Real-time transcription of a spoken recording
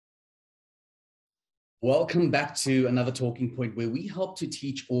Welcome back to another talking point where we help to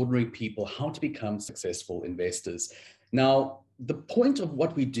teach ordinary people how to become successful investors. Now, the point of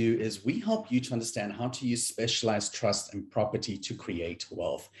what we do is we help you to understand how to use specialized trust and property to create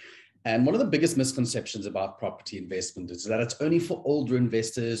wealth. And one of the biggest misconceptions about property investment is that it's only for older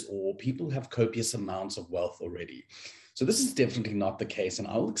investors or people who have copious amounts of wealth already. So this is definitely not the case, and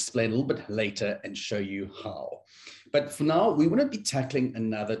I'll explain a little bit later and show you how. But for now, we want to be tackling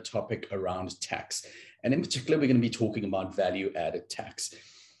another topic around tax. And in particular, we're going to be talking about value-added tax.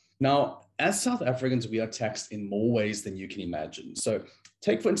 Now, as South Africans, we are taxed in more ways than you can imagine. So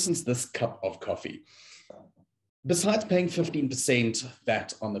take, for instance, this cup of coffee. Besides paying 15%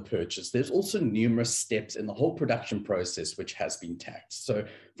 VAT on the purchase, there's also numerous steps in the whole production process which has been taxed. So,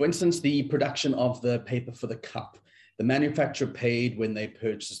 for instance, the production of the paper for the cup, the manufacturer paid when they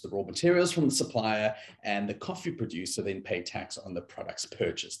purchased the raw materials from the supplier, and the coffee producer then paid tax on the products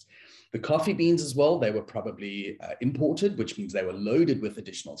purchased. The coffee beans as well, they were probably imported, which means they were loaded with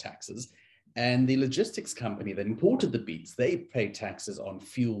additional taxes. And the logistics company that imported the beans, they paid taxes on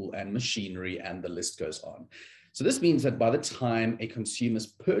fuel and machinery, and the list goes on. So this means that by the time a consumer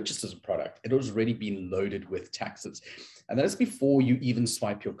purchases a product, it has already been loaded with taxes. And that is before you even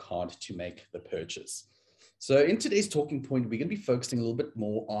swipe your card to make the purchase. So in today's talking point, we're going to be focusing a little bit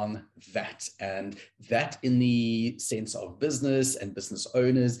more on VAT, and that in the sense of business and business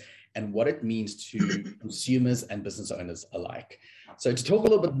owners and what it means to consumers and business owners alike. So to talk a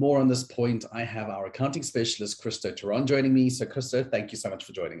little bit more on this point, I have our accounting specialist, Christo Theron, joining me. So Christo, thank you so much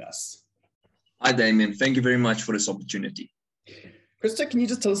for joining us. Hi, Damien. Thank you very much for this opportunity. Christo, can you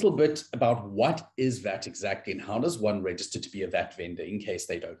just tell us a little bit about what is VAT exactly, and how does one register to be a VAT vendor in case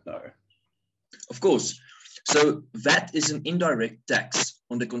they don't know? Of course. So VAT is an indirect tax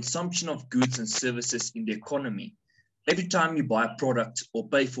on the consumption of goods and services in the economy. Every time you buy a product or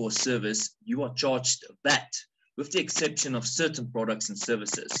pay for a service, you are charged VAT, with the exception of certain products and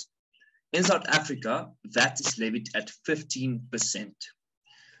services. In South Africa, VAT is levied at 15%.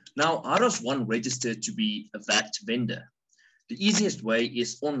 Now, how does one register to be a VAT vendor? The easiest way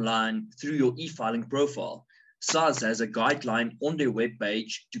is online through your e-filing profile. SARS has a guideline on their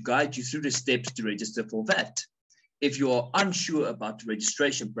webpage to guide you through the steps to register for VAT. If you are unsure about the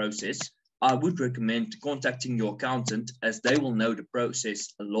registration process, I would recommend contacting your accountant, as they will know the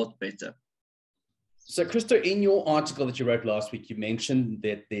process a lot better. So Christo, in your article that you wrote last week, you mentioned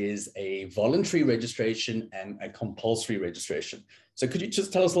that there's a voluntary registration and a compulsory registration. So could you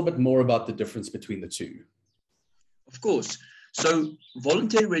just tell us a little bit more about the difference between the two? Of course. So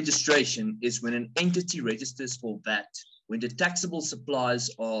voluntary registration is when an entity registers for VAT when the taxable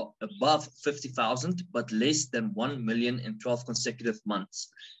supplies are above 50,000 but less than 1 million in 12 consecutive months.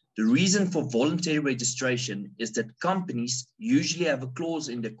 The reason for voluntary registration is that companies usually have a clause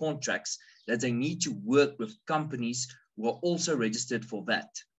in their contracts that they need to work with companies who are also registered for VAT.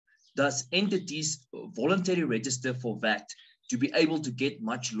 Thus, entities voluntarily register for VAT to be able to get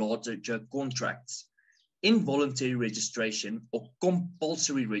much larger contracts. Involuntary registration or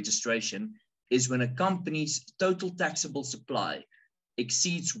compulsory registration is when a company's total taxable supply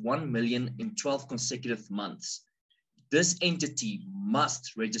exceeds 1 million in 12 consecutive months. This entity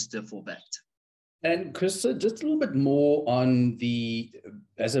must register for VAT. And Christo, just a little bit more on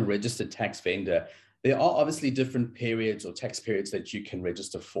as a registered tax vendor, there are obviously different periods or tax periods that you can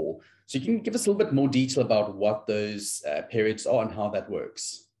register for. So you can give us a little bit more detail about what those periods are and how that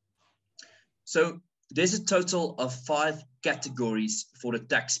works. So there's a total of 5 categories for the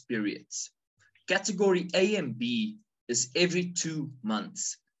tax periods. Category A and B is every 2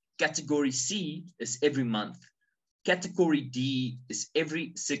 months. Category C is every month. Category D is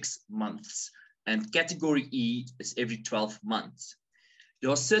every 6 months. And category E is every 12 months.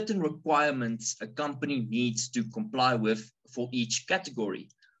 There are certain requirements a company needs to comply with for each category.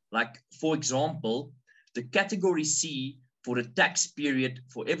 Like, for example, the category C for the tax period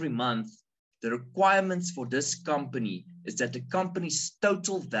for every month, the requirements for this company is that the company's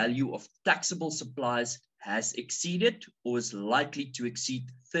total value of taxable supplies has exceeded or is likely to exceed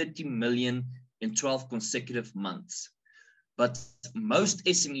 30 million in 12 consecutive months. But most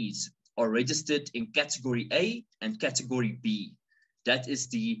SMEs are registered in category A and category B. That is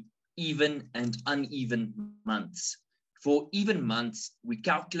the even and uneven months. For even months, we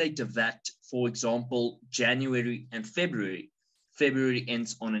calculate the VAT, for example, January and February. February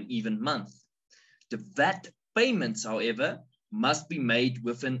ends on an even month. The VAT payments, however, must be made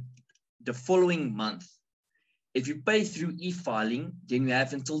within the following month. If you pay through e-filing, then you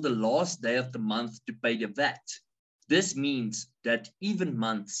have until the last day of the month to pay the VAT. This means that even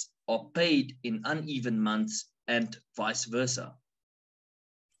months are paid in uneven months and vice versa.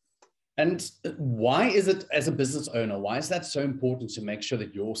 And why is it, as a business owner, why is that so important to make sure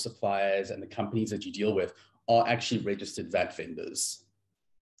that your suppliers and the companies that you deal with are actually registered VAT vendors?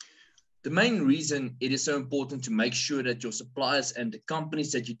 The main reason it is so important to make sure that your suppliers and the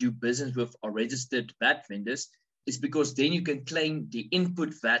companies that you do business with are registered VAT vendors is because then you can claim the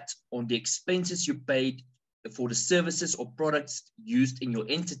input VAT on the expenses you paid for the services or products used in your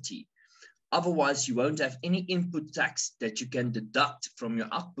entity. Otherwise, you won't have any input tax that you can deduct from your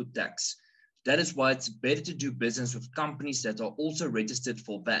output tax. That is why it's better to do business with companies that are also registered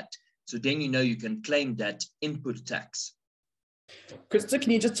for VAT. So then you know you can claim that input tax. Christo,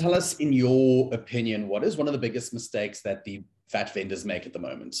 can you just tell us, in your opinion, what is one of the biggest mistakes that the VAT vendors make at the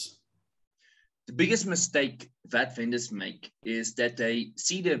moment? The biggest mistake VAT vendors make is that they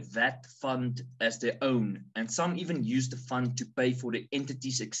see the VAT fund as their own, and some even use the fund to pay for the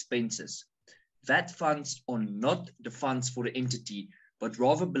entity's expenses. VAT funds are not the funds for the entity, but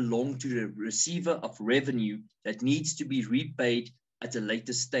rather belong to the receiver of revenue that needs to be repaid at a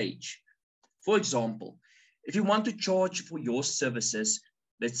later stage. For example, if you want to charge for your services,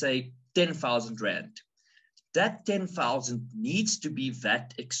 let's say 10,000 Rand, that 10,000 needs to be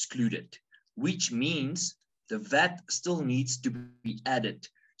VAT excluded, which means the VAT still needs to be added.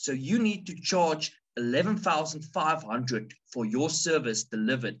 So you need to charge 11,500 for your service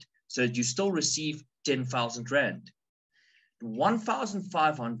delivered so that you still receive 10,000 Rand.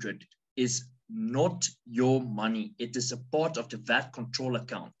 1,500 is not your money. It is a part of the VAT control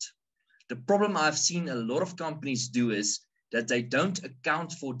account. The problem I've seen a lot of companies do is that they don't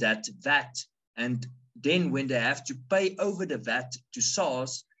account for that VAT. And then when they have to pay over the VAT to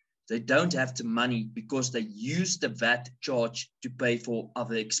SARS, they don't have the money because they use the VAT charge to pay for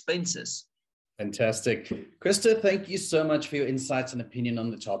other expenses. Fantastic. Christo, thank you so much for your insights and opinion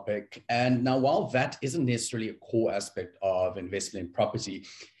on the topic. And now, while VAT isn't necessarily a core aspect of investment in property,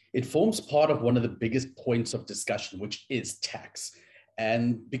 it forms part of one of the biggest points of discussion, which is tax.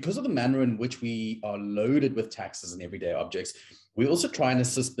 And because of the manner in which we are loaded with taxes and everyday objects, we also try and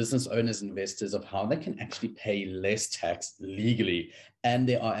assist business owners and investors of how they can actually pay less tax legally. And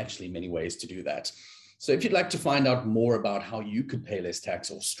there are actually many ways to do that. So if you'd like to find out more about how you could pay less tax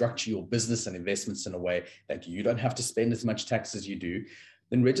or structure your business and investments in a way that you don't have to spend as much tax as you do,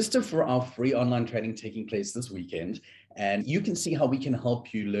 then register for our free online training taking place this weekend. And you can see how we can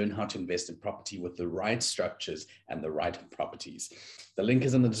help you learn how to invest in property with the right structures and the right properties. The link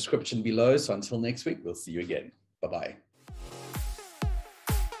is in the description below. So until next week, we'll see you again. Bye-bye.